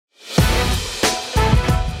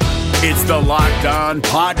It's the Locked On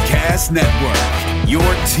Podcast Network, your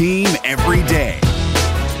team every day.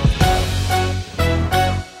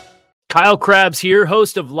 Kyle Krabs here,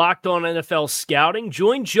 host of Locked On NFL Scouting.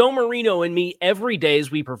 Join Joe Marino and me every day as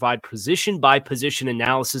we provide position-by-position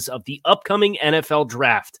analysis of the upcoming NFL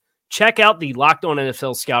Draft. Check out the Locked On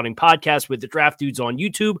NFL Scouting podcast with the Draft Dudes on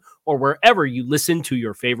YouTube or wherever you listen to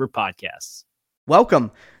your favorite podcasts.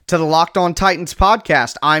 Welcome to the Locked On Titans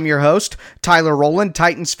podcast. I'm your host, Tyler Rowland.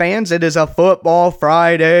 Titans fans, it is a football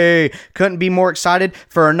Friday. Couldn't be more excited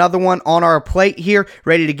for another one on our plate here,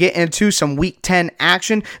 ready to get into some Week 10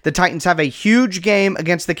 action. The Titans have a huge game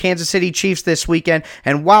against the Kansas City Chiefs this weekend,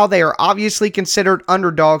 and while they are obviously considered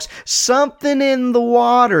underdogs, something in the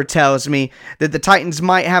water tells me that the Titans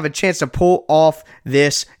might have a chance to pull off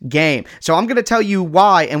this game. So I'm going to tell you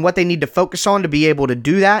why and what they need to focus on to be able to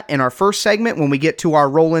do that in our first segment when we get to our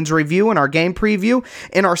Rollins review and our game preview.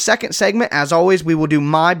 In our second segment, as always, we will do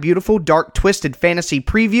my beautiful dark twisted fantasy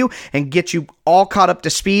preview and get you all caught up to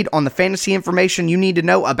speed on the fantasy information you need to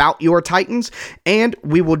know about your Titans. And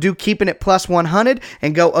we will do keeping it plus 100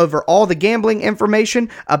 and go over all the gambling information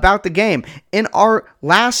about the game. In our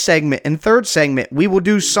last segment and third segment, we will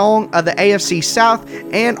do song of the AFC South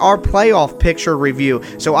and our playoff picture review.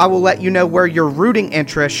 So I will let you know where your rooting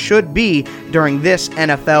interest should be during this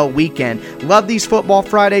NFL weekend. Love these Football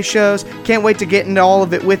Friday shows. Can't wait to get into all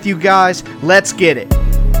of it with you guys. Let's get it.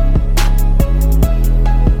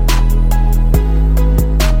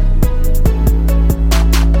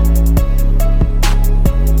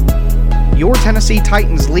 Your Tennessee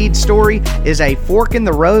Titans lead story is a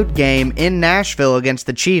fork-in-the-road game in Nashville against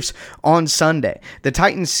the Chiefs on Sunday. The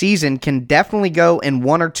Titans' season can definitely go in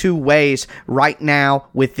one or two ways right now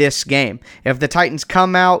with this game. If the Titans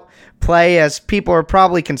come out, play as people are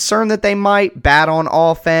probably concerned that they might, bad on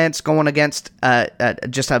offense, going against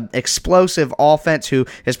just an explosive offense who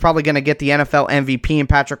is probably going to get the NFL MVP and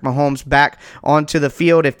Patrick Mahomes back onto the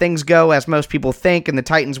field. If things go as most people think and the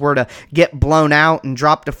Titans were to get blown out and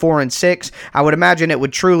drop to 4-6, I would imagine it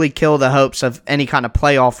would truly kill the hopes of any kind of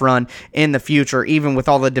playoff run in the future, even with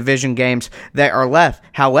all the division games that are left.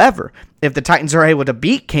 However, if the Titans are able to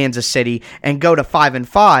beat Kansas City and go to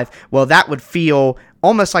 5-5, well, that would feel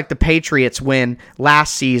almost like the Patriots win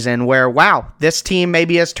last season where, wow, this team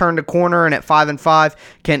maybe has turned a corner and at 5-5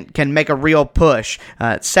 can make a real push.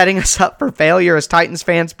 Setting us up for failure as Titans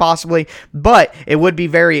fans possibly, but it would be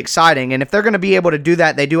very exciting. And if they're going to be able to do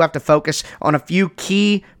that, they do have to focus on a few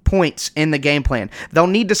key points in the game plan. They'll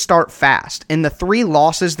need to start fast. In the three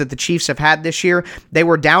losses that the Chiefs have had this year, they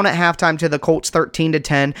were down at halftime to the Colts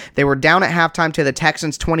 13-10. They were down at halftime to the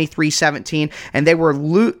Texans 23-17, and they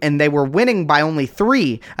were winning by only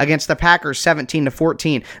 3 against the Packers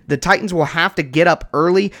 17-14. The Titans will have to get up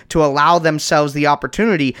early to allow themselves the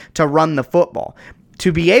opportunity to run the football.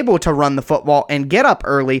 To be able to run the football and get up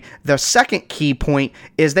early, the second key point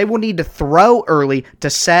is they will need to throw early to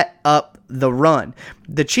set up the run.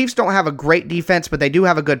 The Chiefs don't have a great defense, but they do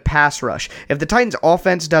have a good pass rush. If the Titans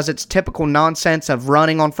offense does its typical nonsense of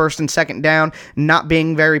running on first and second down, not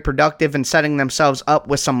being very productive and setting themselves up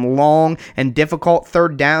with some long and difficult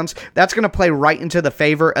third downs, that's going to play right into the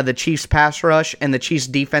favor of the Chiefs pass rush and the Chiefs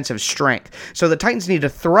defensive strength. So the Titans need to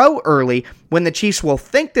throw early when the Chiefs will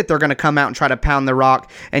think that they're going to come out and try to pound the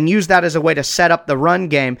rock and use that as a way to set up the run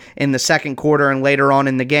game in the second quarter and later on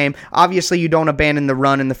in the game. Obviously, you don't abandon the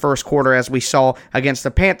run in the first quarter as we saw against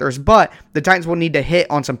the Panthers, but the Titans will need to hit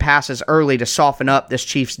on some passes early to soften up this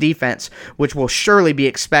Chiefs defense, which will surely be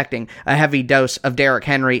expecting a heavy dose of Derrick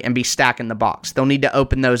Henry and be stacking the box. They'll need to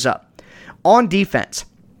open those up. On defense,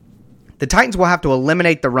 the Titans will have to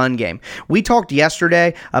eliminate the run game. We talked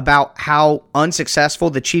yesterday about how unsuccessful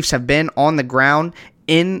the Chiefs have been on the ground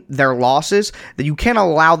in their losses, that you can't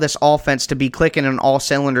allow this offense to be clicking on all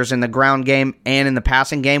cylinders in the ground game and in the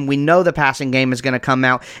passing game. We know the passing game is going to come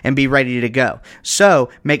out and be ready to go. So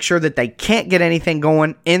make sure that they can't get anything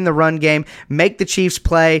going in the run game. Make the Chiefs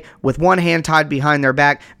play with one hand tied behind their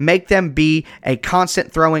back. Make them be a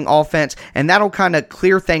constant throwing offense, and that'll kind of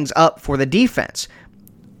clear things up for the defense.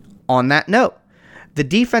 On that note, the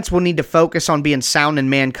defense will need to focus on being sound in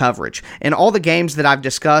man coverage. In all the games that I've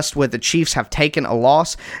discussed where the Chiefs have taken a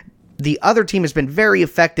loss, the other team has been very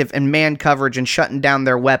effective in man coverage and shutting down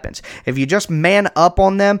their weapons. If you just man up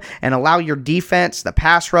on them and allow your defense, the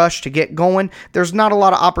pass rush, to get going, there's not a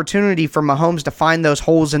lot of opportunity for Mahomes to find those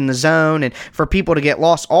holes in the zone and for people to get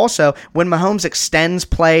lost. Also, when Mahomes extends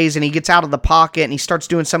plays and he gets out of the pocket and he starts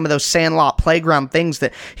doing some of those sandlot playground things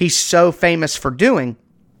that he's so famous for doing,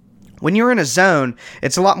 When you're in a zone,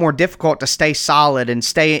 it's a lot more difficult to stay solid and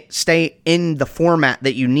stay in the format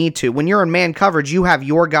that you need to. When you're in man coverage, you have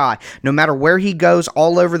your guy. No matter where he goes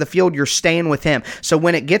all over the field, you're staying with him. So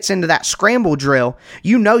when it gets into that scramble drill,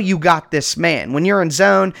 you know you got this man. When you're in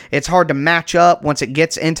zone, it's hard to match up once it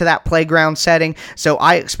gets into that playground setting. So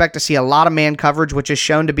I expect to see a lot of man coverage, which is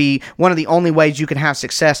shown to be one of the only ways you can have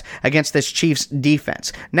success against this Chiefs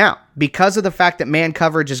defense. Now, because of the fact that man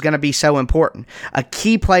coverage is going to be so important, a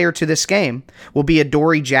key player to this game will be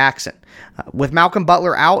Adoree Jackson. With Malcolm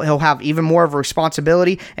Butler out, he'll have even more of a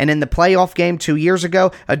responsibility, and in the playoff game 2 years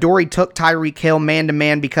ago, Adoree took Tyreek Hill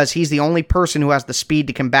man-to-man because he's the only person who has the speed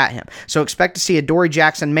to combat him. So expect to see Adoree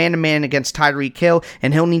Jackson man-to-man against Tyreek Hill,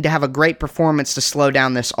 and he'll need to have a great performance to slow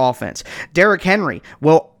down this offense. Derrick Henry,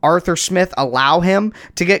 will Arthur Smith allow him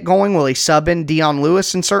to get going? Will he sub in Dion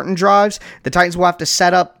Lewis in certain drives? The Titans will have to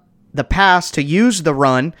set up the pass to use the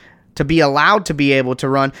run to be allowed to be able to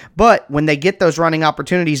run, but when they get those running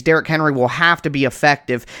opportunities, Derrick Henry will have to be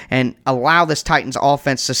effective and allow this Titans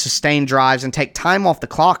offense to sustain drives and take time off the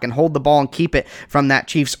clock and hold the ball and keep it from that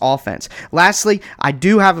Chiefs offense. Lastly, I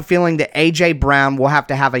do have a feeling that A.J. Brown will have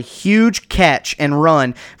to have a huge catch and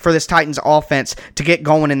run for this Titans offense to get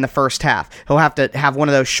going in the first half. He'll have to have one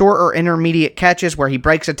of those short or intermediate catches where he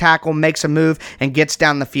breaks a tackle, makes a move, and gets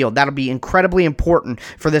down the field. That'll be incredibly important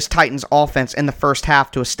for this Titans offense in the first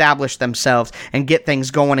half to establish themselves and get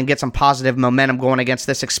things going and get some positive momentum going against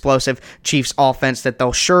this explosive Chiefs offense that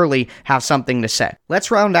they'll surely have something to say.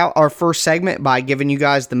 Let's round out our first segment by giving you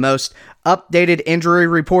guys the most updated injury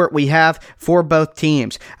report we have for both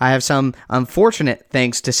teams. I have some unfortunate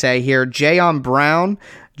things to say here. Jayon Brown,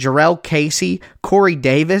 Jarrell Casey, Corey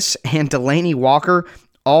Davis, and Delanie Walker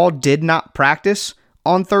all did not practice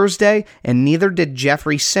on Thursday, and neither did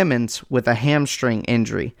Jeffrey Simmons with a hamstring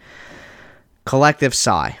injury. Collective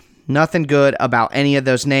sigh. Nothing good about any of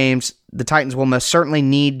those names. The Titans will most certainly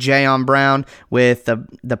need Jayon Brown with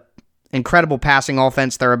the incredible passing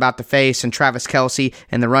offense they're about to face, and Travis Kelce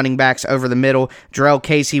and the running backs over the middle. Jarrell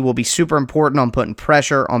Casey will be super important on putting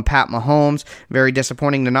pressure on Pat Mahomes. Very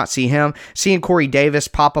disappointing to not see him. Seeing Corey Davis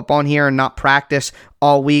pop up on here and not practice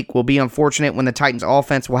all week will be unfortunate when the Titans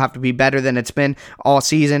offense will have to be better than it's been all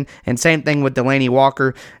season. And same thing with Delanie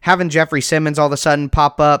Walker. Having Jeffrey Simmons all of a sudden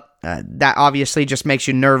pop up, that obviously just makes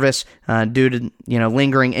you nervous due to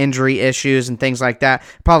lingering injury issues and things like that.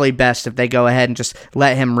 Probably best if they go ahead and just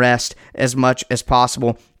let him rest as much as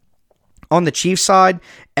possible. On the Chiefs side,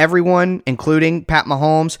 everyone, including Pat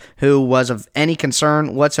Mahomes, who was of any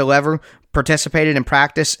concern whatsoever, participated in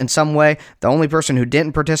practice in some way. The only person who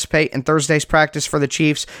didn't participate in Thursday's practice for the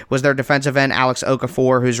Chiefs was their defensive end, Alex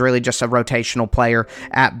Okafor, who's really just a rotational player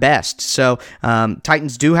at best. So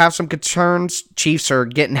Titans do have some concerns. Chiefs are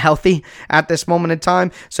getting healthy at this moment in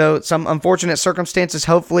time. So some unfortunate circumstances.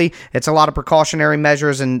 Hopefully it's a lot of precautionary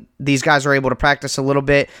measures and these guys are able to practice a little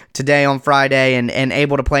bit today on Friday and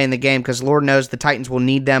able to play in the game, because Lord knows the Titans will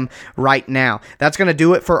need them right now. That's going to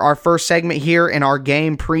do it for our first segment here in our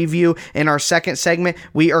game preview. In our second segment,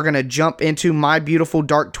 we are going to jump into my beautiful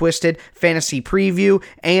Dark Twisted fantasy preview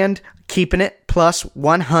and keeping it plus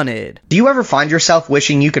 100. Do you ever find yourself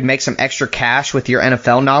wishing you could make some extra cash with your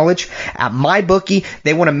NFL knowledge? At MyBookie,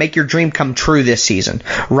 they want to make your dream come true this season.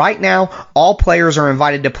 Right now, all players are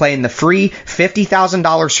invited to play in the free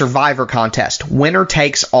 $50,000 Survivor contest. Winner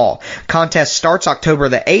takes all. Contest starts October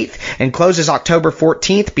the 8th and closes October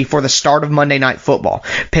 14th before the start of Monday Night Football.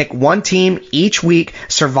 Pick one team each week,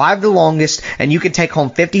 survive the longest, and you can take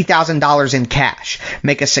home $50,000 in cash.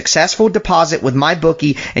 Make a successful deposit with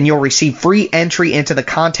MyBookie and you'll receive free entry into the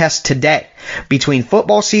contest today. Between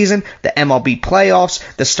football season, the MLB playoffs,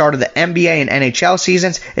 the start of the NBA and NHL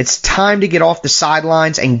seasons, it's time to get off the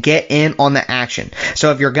sidelines and get in on the action.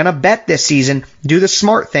 So if you're going to bet this season, do the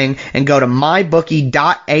smart thing and go to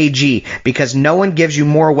mybookie.ag, because no one gives you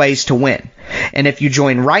more ways to win. And if you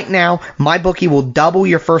join right now, MyBookie will double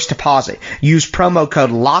your first deposit. Use promo code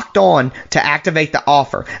LOCKEDON to activate the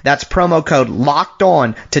offer. That's promo code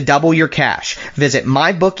LOCKEDON to double your cash. Visit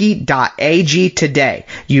mybookie.ag today.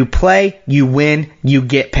 You play, you win, you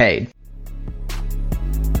get paid.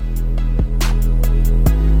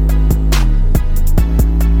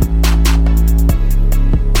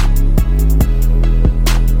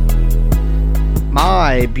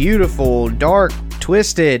 My beautiful, dark,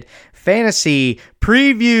 twisted fantasy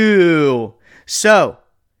preview. So,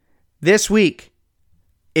 this week,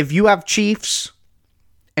 if you have Chiefs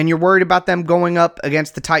and you're worried about them going up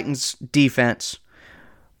against the Titans defense,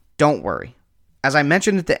 don't worry. As I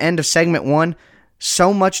mentioned at the end of segment 1,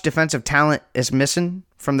 so much defensive talent is missing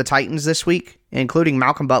from the Titans this week, including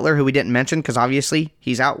Malcolm Butler, who we didn't mention because obviously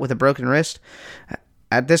he's out with a broken wrist.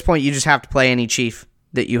 at this point, you just have to play any Chief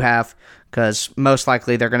that you have, because most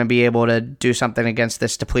likely they're going to be able to do something against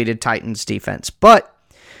this depleted Titans defense. But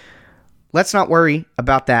let's not worry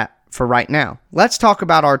about that for right now. Let's talk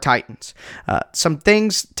about our Titans. Some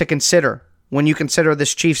things to consider when you consider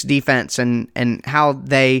this Chiefs defense and how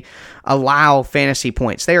they allow fantasy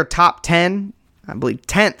points. They are top 10, I believe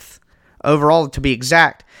 10th overall to be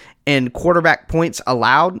exact, in quarterback points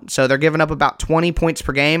allowed. So they're giving up about 20 points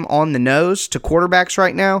per game on the nose to quarterbacks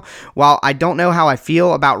right now. While I don't know how I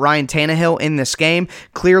feel about Ryan Tannehill in this game,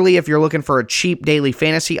 clearly if you're looking for a cheap daily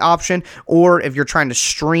fantasy option, or if you're trying to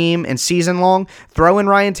stream and season long, throw in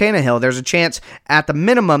Ryan Tannehill. There's a chance at the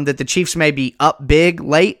minimum that the Chiefs may be up big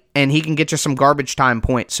late, and he can get you some garbage time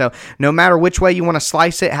points. So no matter which way you want to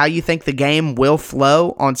slice it, how you think the game will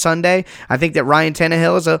flow on Sunday, I think that Ryan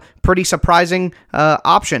Tannehill is a pretty surprising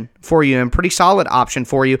option for you, and pretty solid option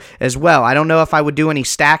for you as well. I don't know if I would do any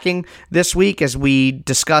stacking this week, as we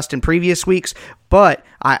discussed in previous weeks, but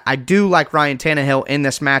I do like Ryan Tannehill in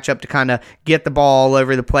this matchup to kind of get the ball all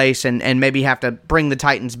over the place and maybe have to bring the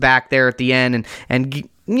Titans back there at the end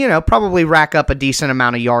and probably rack up a decent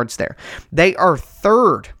amount of yards there. They are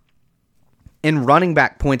third in running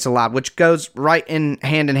back points allowed, which goes right in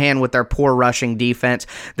hand with their poor rushing defense.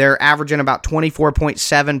 They're averaging about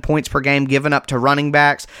 24.7 points per game given up to running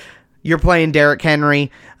backs. You're playing Derrick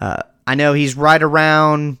Henry. I know he's right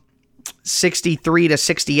around $6,300 to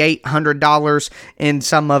 $6,800 in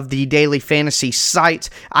some of the daily fantasy sites.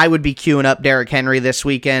 I would be queuing up Derrick Henry this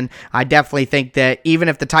weekend. I definitely think that even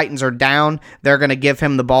if the Titans are down, they're going to give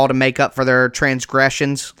him the ball to make up for their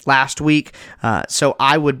transgressions last week. So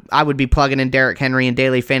I would be plugging in Derrick Henry in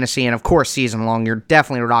daily fantasy, and of course season long. You're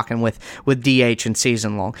definitely rocking with DH and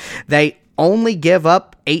season long. They only give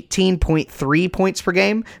up 18.3 points per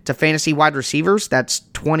game to fantasy wide receivers. That's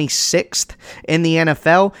 26th in the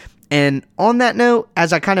NFL. And on that note,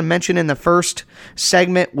 as I kind of mentioned in the first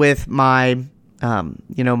segment with my,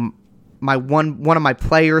 my one of my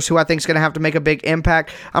players who I think is going to have to make a big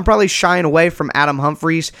impact, I'm probably shying away from Adam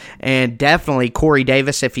Humphries and definitely Corey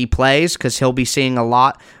Davis if he plays, because he'll be seeing a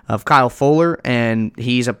lot of Kyle Fuller, and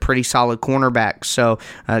he's a pretty solid cornerback. So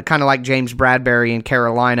kind of like James Bradbury in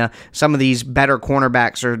Carolina, some of these better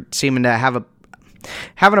cornerbacks are seeming to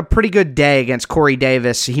having a pretty good day against Corey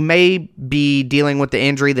Davis. He may be dealing with the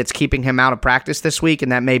injury that's keeping him out of practice this week,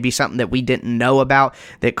 and that may be something that we didn't know about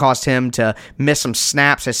that caused him to miss some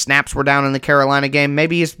snaps. His snaps were down in the Carolina game.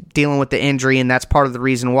 Maybe he's dealing with the injury, and that's part of the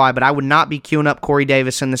reason why, but I would not be queuing up Corey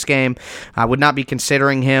Davis in this game. I would not be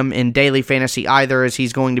considering him in daily fantasy either, as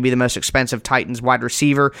he's going to be the most expensive Titans wide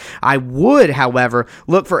receiver. I would, however,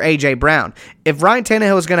 look for A.J. Brown. If Ryan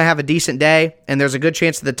Tannehill is going to have a decent day, and there's a good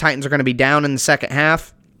chance that the Titans are going to be down in the second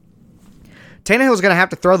half, Tannehill is going to have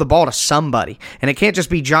to throw the ball to somebody, and it can't just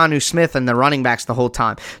be Jonnu Smith and the running backs the whole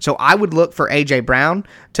time. So I would look for A.J. Brown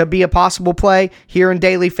to be a possible play here in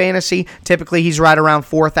daily fantasy. Typically, he's right around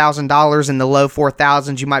 $4,000 in the low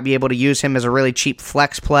 4,000s. You might be able to use him as a really cheap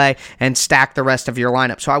flex play and stack the rest of your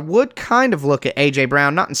lineup. So I would kind of look at A.J.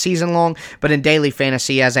 Brown, not in season long, but in daily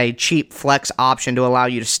fantasy as a cheap flex option to allow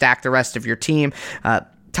you to stack the rest of your team.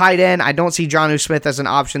 Tight end, I don't see Jonnu Smith as an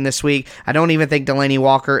option this week. I don't even think Delaney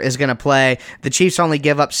Walker is going to play. The Chiefs only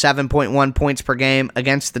give up 7.1 points per game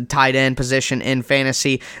against the tight end position in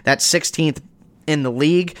fantasy. That's 16th in the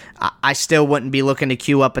league. I still wouldn't be looking to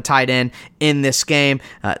queue up a tight end in this game.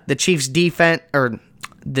 The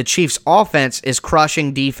Chiefs offense is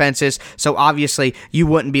crushing defenses, so obviously you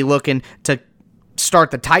wouldn't be looking to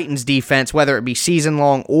start the Titans defense, whether it be season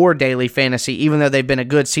long or daily fantasy. Even though they've been a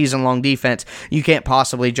good season long defense, you can't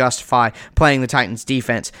possibly justify playing the Titans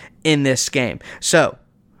defense in this game. So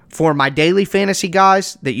for my daily fantasy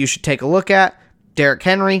guys that you should take a look at, Derrick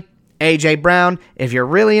Henry, A.J. Brown. If you're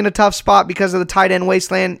really in a tough spot because of the tight end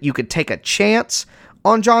wasteland, you could take a chance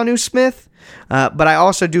on Jonnu Smith. But I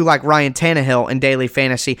also do like Ryan Tannehill in daily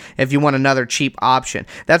fantasy if you want another cheap option.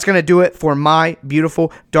 That's going to do it for my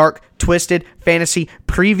beautiful, dark, twisted fantasy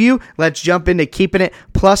preview. Let's jump into keeping it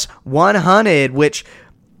plus 100, which,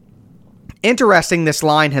 interesting, this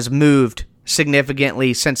line has moved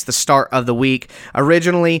significantly since the start of the week.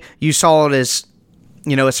 Originally, you saw it as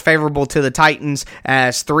favorable to the Titans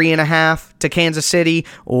as 3.5 to Kansas City,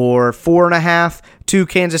 or 4.5 to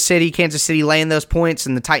Kansas City. Kansas City laying those points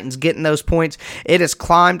and the Titans getting those points. It has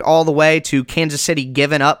climbed all the way to Kansas City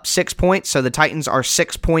giving up 6 points, so the Titans are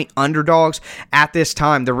 6-point underdogs at this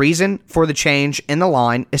time. The reason for the change in the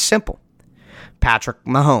line is simple. Patrick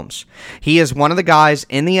Mahomes. He is one of the guys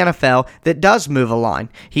in the NFL that does move a line.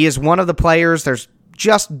 He is one of the players, there's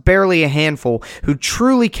just barely a handful, who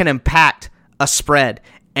truly can impact a spread,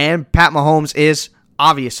 and Pat Mahomes is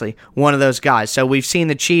obviously one of those guys. So we've seen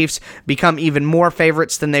the Chiefs become even more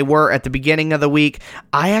favorites than they were at the beginning of the week.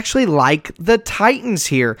 I actually like the Titans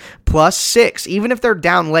here, +6. Even if they're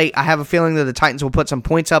down late, I have a feeling that the Titans will put some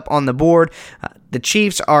points up on the board. The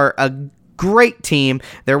Chiefs are a great team.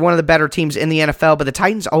 They're one of the better teams in the NFL, but the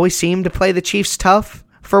Titans always seem to play the Chiefs tough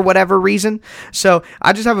for whatever reason. So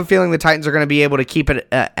I just have a feeling the Titans are going to be able to keep it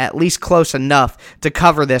at least close enough to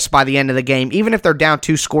cover this by the end of the game. Even if they're down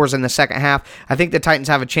 2 scores in the second half, I think the Titans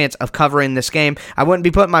have a chance of covering this game. I wouldn't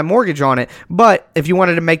be putting my mortgage on it, but if you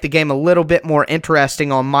wanted to make the game a little bit more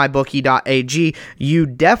interesting on mybookie.ag, you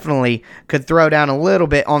definitely could throw down a little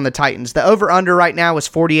bit on the Titans. The over-under right now is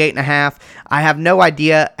 48.5. I have no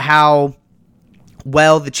idea how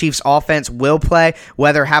well the Chiefs offense will play,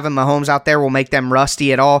 whether having Mahomes out there will make them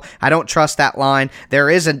rusty at all. I don't trust that line. There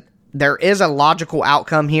is a logical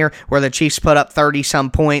outcome here where the Chiefs put up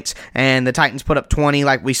 30-some points and the Titans put up 20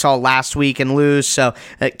 like we saw last week and lose. So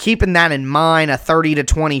keeping that in mind, a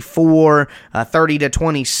 30-24, a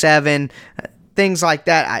 30-27, things like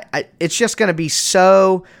that, it's just going to be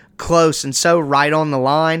so close and so right on the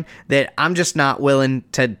line that I'm just not willing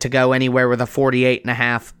to go anywhere with a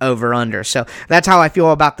 48.5 over-under. So that's how I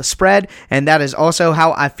feel about the spread, and that is also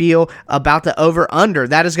how I feel about the over-under.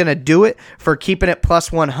 That is going to do it for keeping it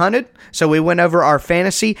 +100. So we went over our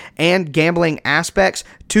fantasy and gambling aspects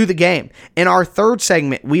to the game. In our third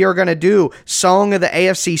segment, we are going to do Song of the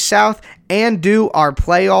AFC South and do our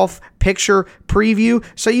playoff picture preview,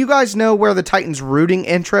 so you guys know where the Titans' rooting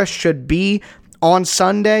interest should be on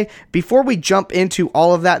Sunday. Before we jump into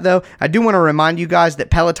all of that, though, I do want to remind you guys that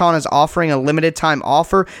Peloton is offering a limited time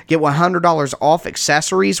offer. Get $100 off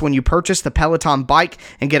accessories when you purchase the Peloton bike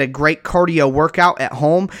and get a great cardio workout at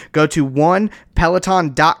home. Go to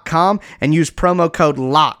onepeloton.com and use promo code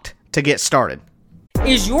LOCKED to get started.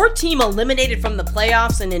 Is your team eliminated from the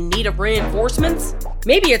playoffs and in need of reinforcements?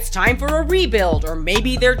 Maybe it's time for a rebuild, or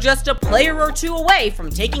maybe they're just a player or two away from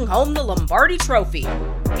taking home the Lombardi Trophy.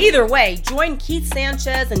 Either way, join Keith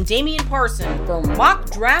Sanchez and Damian Parson for Mock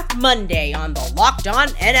Draft Monday on the Locked On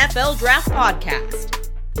NFL Draft Podcast.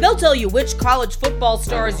 They'll tell you which college football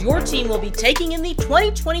stars your team will be taking in the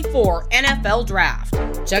 2024 NFL Draft.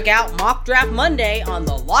 Check out Mock Draft Monday on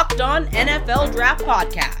the Locked On NFL Draft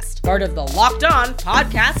Podcast, part of the Locked On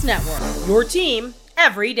Podcast Network. Your team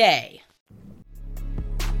every day.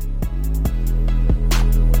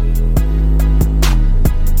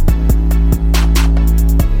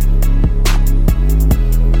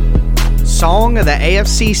 Song of the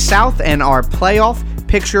AFC South and our playoff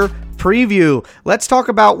picture preview. Let's talk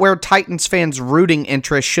about where Titans fans' rooting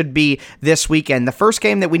interest should be this weekend. The first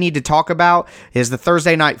game that we need to talk about is the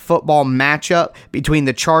Thursday night football matchup between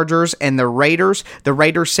the Chargers and the Raiders. The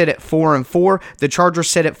Raiders sit at 4-4. The Chargers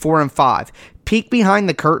sit at 4-5. Peek behind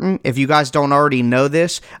the curtain, if you guys don't already know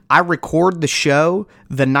this, I record the show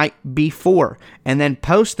the night before and then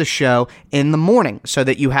post the show in the morning so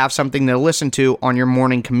that you have something to listen to on your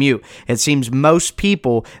morning commute. It seems most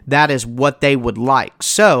people, that is what they would like.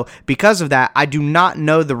 So, because of that, I do not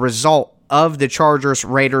know the result of the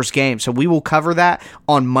Chargers-Raiders game. So we will cover that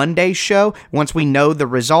on Monday's show once we know the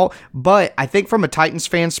result. But I think from a Titans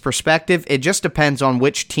fan's perspective, it just depends on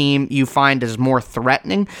which team you find is more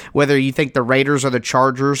threatening, whether you think the Raiders or the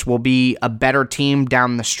Chargers will be a better team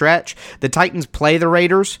down the stretch. The Titans play the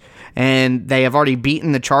Raiders, and they have already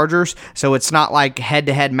beaten the Chargers, so it's not like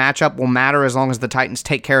head-to-head matchup will matter as long as the Titans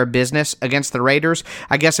take care of business against the Raiders.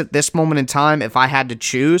 I guess at this moment in time, if I had to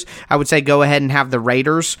choose, I would say go ahead and have the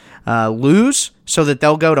Raiders lose so that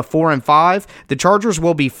they'll go to 4-5. The Chargers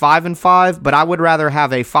will be 5-5, but I would rather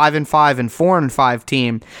have a 5-5 and 4-5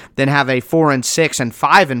 team than have a 4-6 and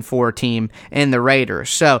 5-4 team in the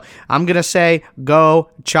Raiders. So I'm going to say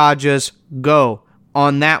go Chargers, go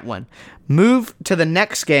on that one. Move to the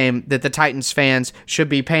next game that the Titans fans should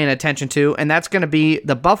be paying attention to, and that's going to be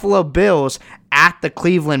the Buffalo Bills at the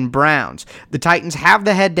Cleveland Browns. The Titans have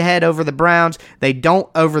the head-to-head over the Browns. They don't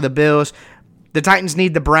over the Bills. The Titans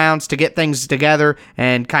need the Browns to get things together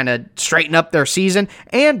and kind of straighten up their season.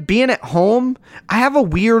 And being at home, I have a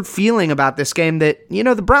weird feeling about this game that, you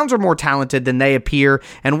know, the Browns are more talented than they appear.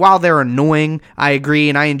 And while they're annoying, I agree,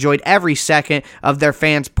 and I enjoyed every second of their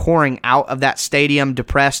fans pouring out of that stadium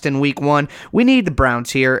depressed in week 1. We need the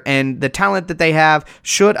Browns here, and the talent that they have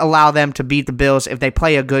should allow them to beat the Bills if they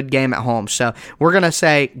play a good game at home. So we're going to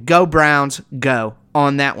say, go Browns, go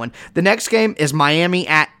on that one. The next game is Miami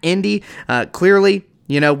at Indy. Clearly,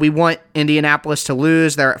 you know, we want Indianapolis to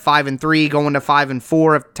lose. They're at 5-3, going to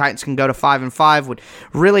 5-4. If the Titans can go to 5-5, would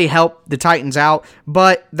really help the Titans out.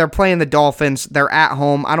 But they're playing the Dolphins. They're at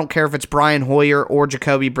home. I don't care if it's Brian Hoyer or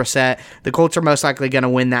Jacoby Brissett. The Colts are most likely going to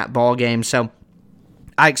win that ball game. So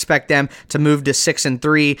I expect them to move to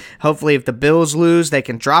 6-3. Hopefully, if the Bills lose, they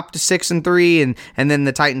can drop to 6-3, and then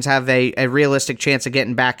the Titans have a realistic chance of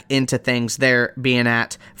getting back into things there, being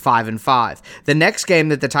at 5-5. The next game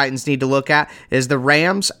that the Titans need to look at is the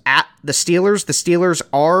Rams at the Steelers. The Steelers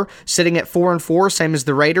are sitting at 4-4, same as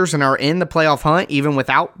the Raiders, and are in the playoff hunt even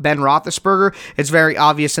without Ben Roethlisberger. It's very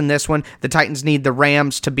obvious in this one. The Titans need the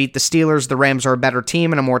Rams to beat the Steelers. The Rams are a better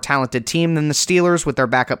team and a more talented team than the Steelers with their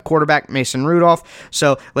backup quarterback, Mason Rudolph.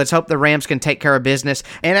 So let's hope the Rams can take care of business.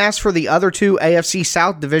 And as for the other two AFC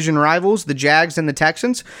South division rivals, the Jags and the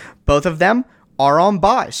Texans, both of them are on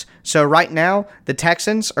buys. So right now, the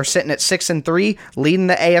Texans are sitting at 6-3, leading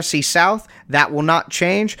the AFC South. That will not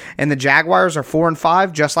change. And the Jaguars are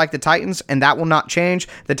 4-5, just like the Titans, and that will not change.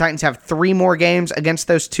 The Titans have 3 more games against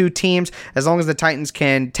those two teams. As long as the Titans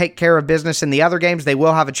can take care of business in the other games, they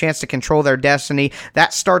will have a chance to control their destiny.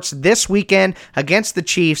 That starts this weekend against the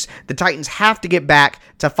Chiefs. The Titans have to get back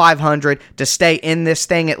to 500 to stay in this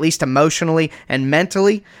thing, at least emotionally and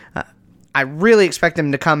mentally. I really expect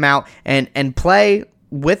them to come out and play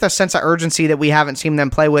with a sense of urgency that we haven't seen them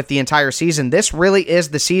play with the entire season. This really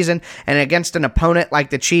is the season, and against an opponent like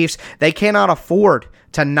the Chiefs, they cannot afford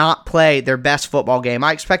to not play their best football game.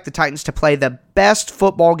 I expect the Titans to play the best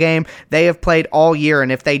football game they have played all year, and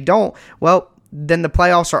if they don't, well, then the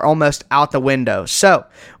playoffs are almost out the window. So,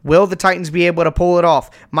 will the Titans be able to pull it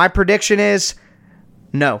off? My prediction is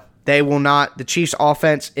no. They will not. The Chiefs'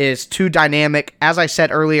 offense is too dynamic. As I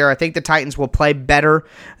said earlier, I think the Titans will play better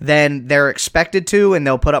than they're expected to, and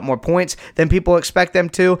they'll put up more points than people expect them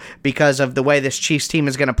to because of the way this Chiefs team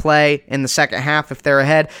is going to play in the second half if they're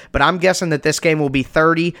ahead. But I'm guessing that this game will be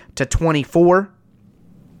 30-24.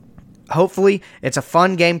 Hopefully, it's a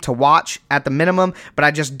fun game to watch at the minimum, but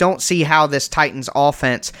I just don't see how this Titans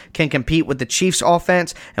offense can compete with the Chiefs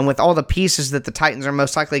offense, and with all the pieces that the Titans are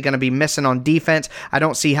most likely going to be missing on defense, I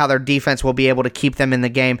don't see how their defense will be able to keep them in the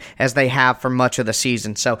game as they have for much of the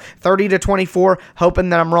season. So 30-24, hoping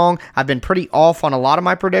that I'm wrong. I've been pretty off on a lot of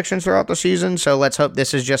my predictions throughout the season, so let's hope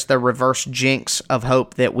this is just the reverse jinx of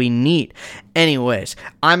hope that we need. Anyways,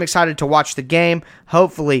 I'm excited to watch the game.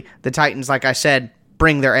 Hopefully, the Titans, like I said,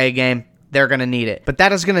 bring their A game. They're going to need it. But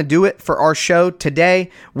that is going to do it for our show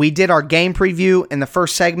today. We did our game preview in the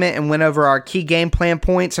first segment and went over our key game plan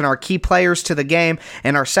points and our key players to the game.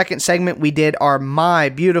 In our second segment, we did our My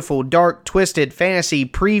Beautiful Dark Twisted Fantasy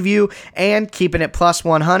preview and keeping it plus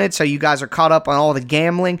 100, so you guys are caught up on all the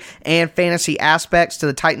gambling and fantasy aspects to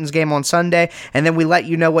the Titans game on Sunday. And then we let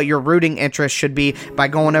you know what your rooting interest should be by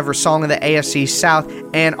going over Song of the AFC South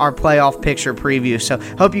and our playoff picture preview. So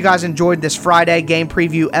hope you guys enjoyed this Friday game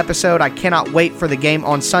preview episode. I cannot wait for the game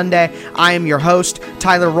on Sunday. I am your host,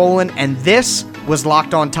 Tyler Rowland, and this was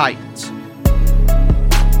Locked On Titans.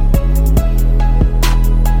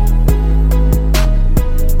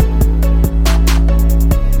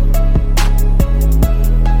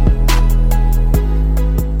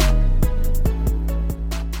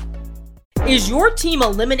 Is your team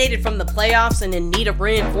eliminated from the playoffs and in need of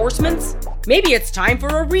reinforcements? Maybe it's time for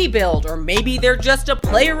a rebuild, or maybe they're just a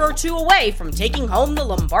player or two away from taking home the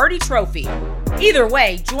Lombardi Trophy. Either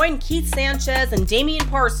way, join Keith Sanchez and Damian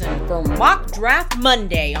Parson for Mock Draft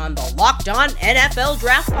Monday on the Locked On NFL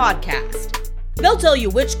Draft Podcast. They'll tell you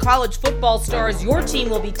which college football stars your team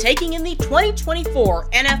will be taking in the 2024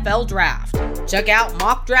 NFL Draft. Check out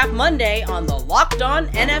Mock Draft Monday on the Locked On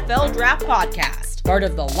NFL Draft Podcast, part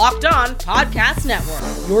of the Locked On Podcast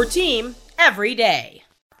Network, your team every day.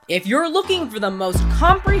 If you're looking for the most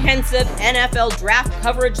comprehensive NFL draft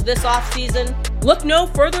coverage this offseason, look no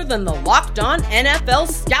further than the Locked On NFL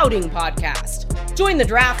Scouting Podcast. Join the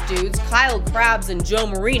draft dudes, Kyle Krabs and Joe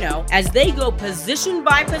Marino, as they go position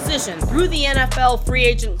by position through the NFL free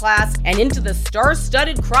agent class and into the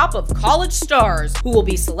star-studded crop of college stars who will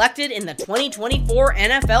be selected in the 2024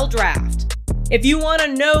 NFL Draft. If you want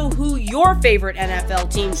to know who your favorite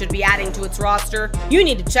NFL team should be adding to its roster, you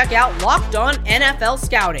need to check out Locked On NFL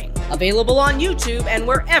Scouting, available on YouTube and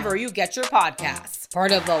wherever you get your podcasts.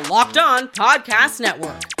 Part of the Locked On Podcast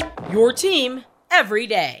Network, your team every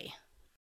day.